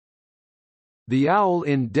The Owl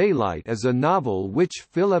in Daylight is a novel which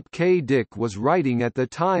Philip K. Dick was writing at the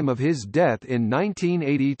time of his death in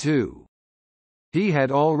 1982. He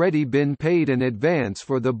had already been paid an advance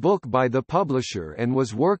for the book by the publisher and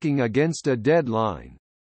was working against a deadline.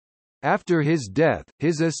 After his death,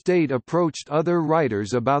 his estate approached other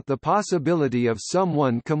writers about the possibility of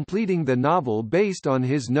someone completing the novel based on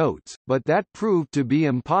his notes, but that proved to be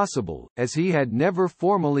impossible, as he had never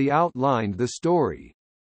formally outlined the story.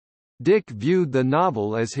 Dick viewed the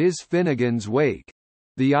novel as his Finnegan's Wake.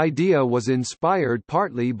 The idea was inspired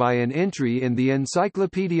partly by an entry in the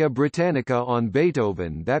Encyclopaedia Britannica on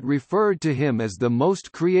Beethoven that referred to him as the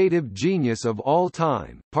most creative genius of all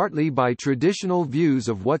time, partly by traditional views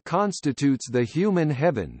of what constitutes the human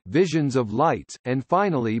heaven, visions of lights, and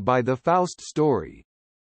finally by the Faust story.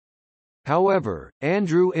 However,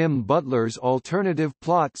 Andrew M. Butler's alternative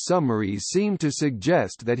plot summaries seem to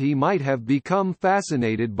suggest that he might have become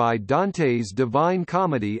fascinated by Dante's Divine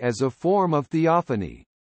Comedy as a form of theophany.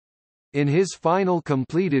 In his final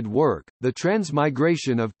completed work, The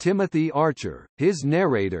Transmigration of Timothy Archer, his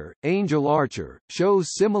narrator, Angel Archer,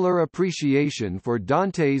 shows similar appreciation for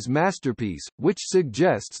Dante's masterpiece, which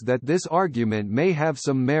suggests that this argument may have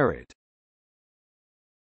some merit.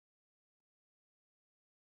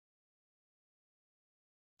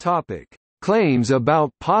 Topic: Claims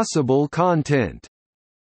about possible content.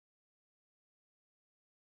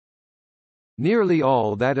 Nearly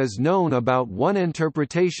all that is known about one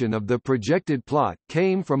interpretation of the projected plot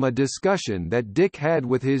came from a discussion that Dick had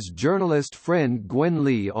with his journalist friend Gwen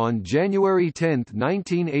Lee on January 10,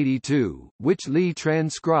 1982, which Lee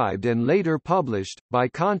transcribed and later published. By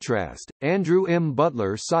contrast, Andrew M.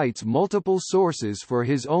 Butler cites multiple sources for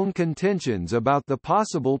his own contentions about the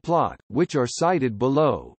possible plot, which are cited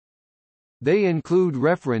below. They include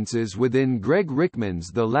references within Greg Rickman's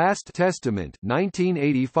The Last Testament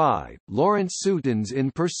 1985, Lawrence Sutin's In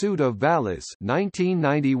Pursuit of Valis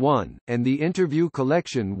 1991, and the interview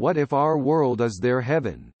collection What If Our World Is Their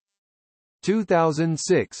Heaven?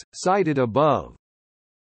 2006, cited above.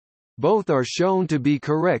 Both are shown to be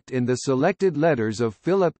correct in the selected letters of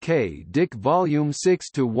Philip K. Dick Volume 6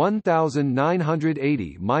 to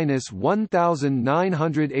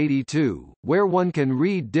 1980-1982, where one can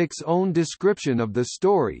read Dick's own description of the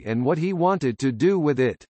story and what he wanted to do with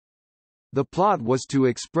it. The plot was to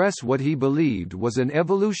express what he believed was an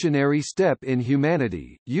evolutionary step in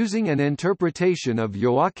humanity, using an interpretation of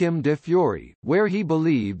Joachim de Fiori, where he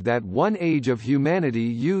believed that one age of humanity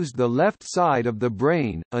used the left side of the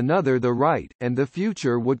brain, another the right, and the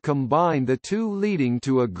future would combine the two, leading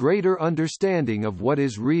to a greater understanding of what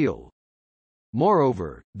is real.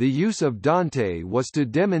 Moreover, the use of Dante was to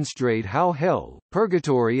demonstrate how hell,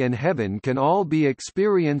 purgatory and heaven can all be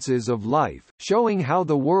experiences of life, showing how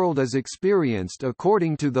the world is experienced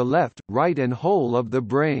according to the left, right and whole of the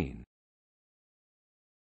brain.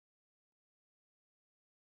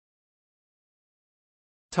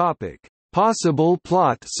 Topic: Possible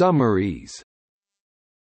plot summaries.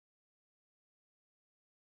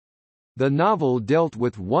 The novel dealt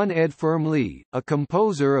with one Ed Firmly, a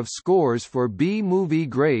composer of scores for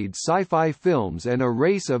B-movie-grade sci-fi films, and a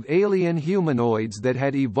race of alien humanoids that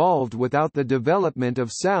had evolved without the development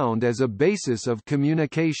of sound as a basis of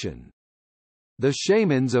communication. The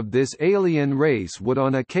shamans of this alien race would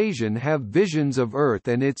on occasion have visions of Earth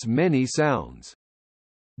and its many sounds.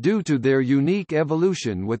 Due to their unique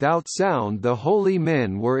evolution without sound, the holy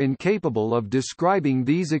men were incapable of describing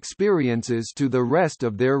these experiences to the rest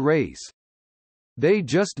of their race. They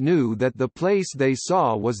just knew that the place they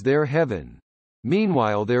saw was their heaven.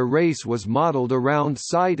 Meanwhile, their race was modeled around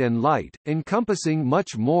sight and light, encompassing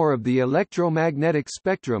much more of the electromagnetic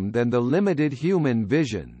spectrum than the limited human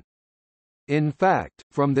vision. In fact,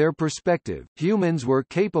 from their perspective, humans were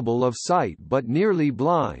capable of sight but nearly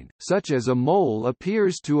blind, such as a mole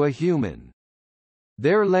appears to a human.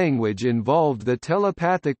 Their language involved the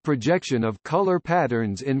telepathic projection of color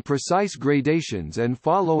patterns in precise gradations and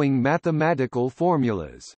following mathematical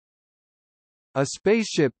formulas. A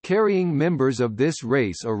spaceship carrying members of this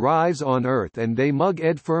race arrives on Earth and they mug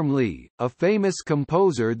Ed Firmly, a famous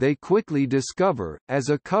composer they quickly discover, as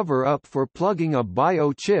a cover-up for plugging a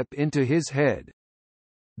biochip into his head.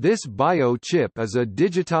 This biochip is a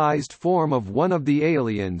digitized form of one of the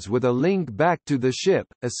aliens with a link back to the ship,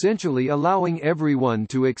 essentially allowing everyone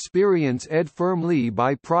to experience Ed Firmly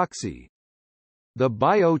by proxy. The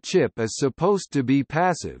biochip is supposed to be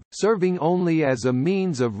passive, serving only as a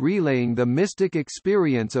means of relaying the mystic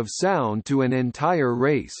experience of sound to an entire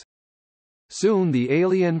race. Soon the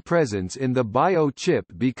alien presence in the biochip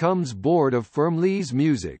becomes bored of Firmlee's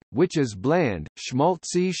music, which is bland,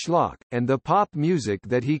 schmaltzy schlock, and the pop music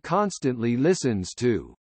that he constantly listens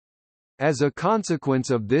to. As a consequence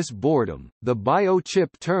of this boredom, the biochip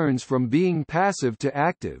turns from being passive to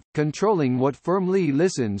active, controlling what Firmlee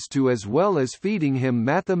listens to as well as feeding him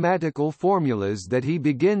mathematical formulas that he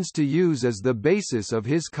begins to use as the basis of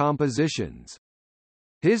his compositions.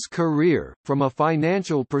 His career, from a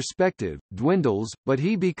financial perspective, dwindles, but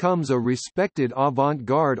he becomes a respected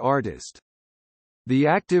avant-garde artist. The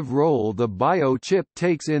active role the biochip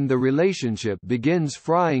takes in the relationship begins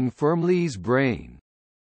frying Firmlee's brain.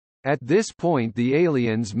 At this point the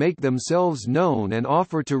aliens make themselves known and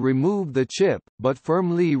offer to remove the chip, but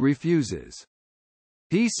Firmlee refuses.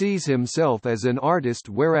 He sees himself as an artist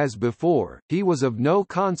whereas before, he was of no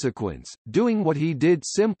consequence, doing what he did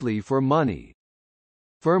simply for money.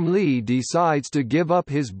 Firmlee decides to give up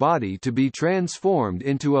his body to be transformed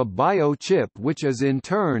into a biochip which is in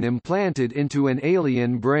turn implanted into an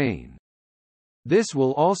alien brain. This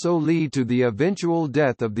will also lead to the eventual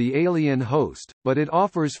death of the alien host, but it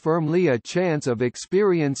offers Firmlee a chance of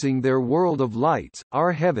experiencing their world of lights,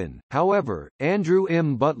 our heaven. However, Andrew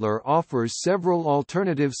M. Butler offers several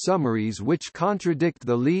alternative summaries which contradict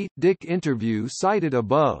the Lee-Dick interview cited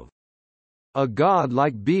above. A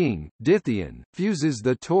god-like being, Dithian, fuses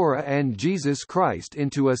the Torah and Jesus Christ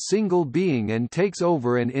into a single being and takes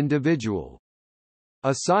over an individual.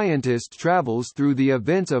 A scientist travels through the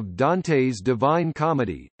events of Dante's Divine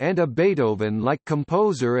Comedy, and a Beethoven-like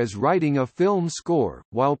composer is writing a film score,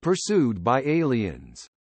 while pursued by aliens.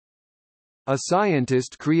 A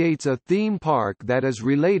scientist creates a theme park that is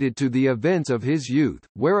related to the events of his youth,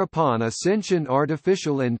 whereupon a sentient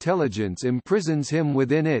artificial intelligence imprisons him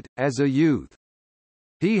within it, as a youth.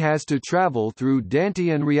 He has to travel through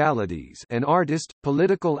Dantean realities, an artist,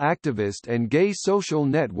 political activist and gay social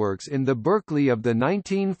networks in the Berkeley of the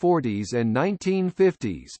 1940s and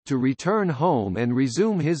 1950s, to return home and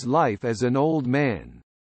resume his life as an old man.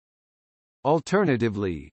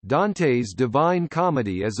 Alternatively, Dante's Divine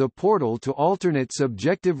Comedy is a portal to alternate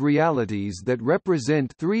subjective realities that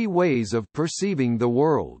represent three ways of perceiving the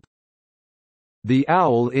world. The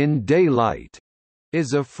owl in daylight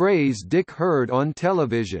is a phrase Dick heard on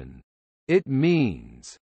television. It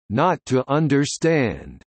means, not to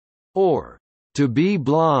understand, or to be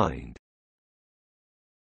blind.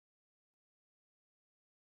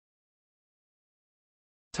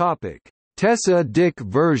 Topic: Tessa Dick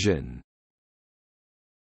version.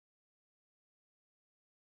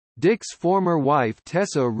 Dick's former wife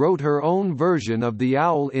Tessa wrote her own version of The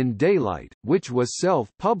Owl in Daylight, which was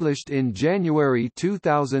self-published in January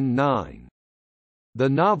 2009. The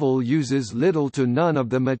novel uses little to none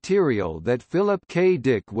of the material that Philip K.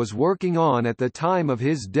 Dick was working on at the time of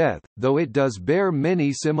his death, though it does bear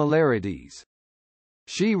many similarities.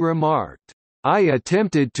 She remarked, "I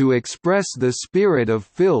attempted to express the spirit of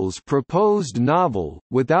Phil's proposed novel,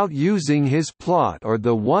 without using his plot or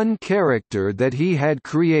the one character that he had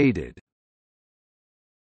created.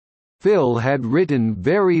 Phil had written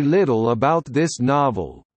very little about this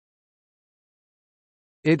novel.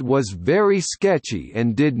 It was very sketchy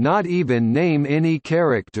and did not even name any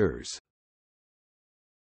characters.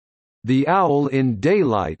 The Owl in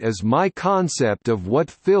Daylight is my concept of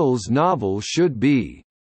what Phil's novel should be."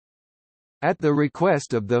 At the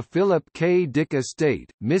request of the Philip K. Dick estate,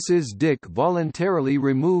 Mrs. Dick voluntarily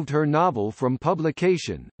removed her novel from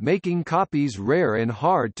publication, making copies rare and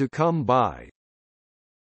hard to come by.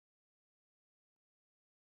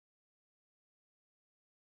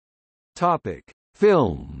 Topic: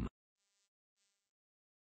 Film.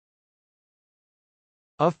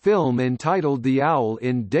 A film entitled The Owl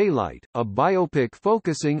in Daylight, a biopic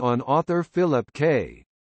focusing on author Philip K.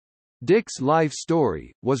 Dick's life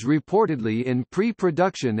story, was reportedly in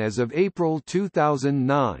pre-production as of April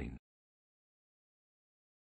 2009.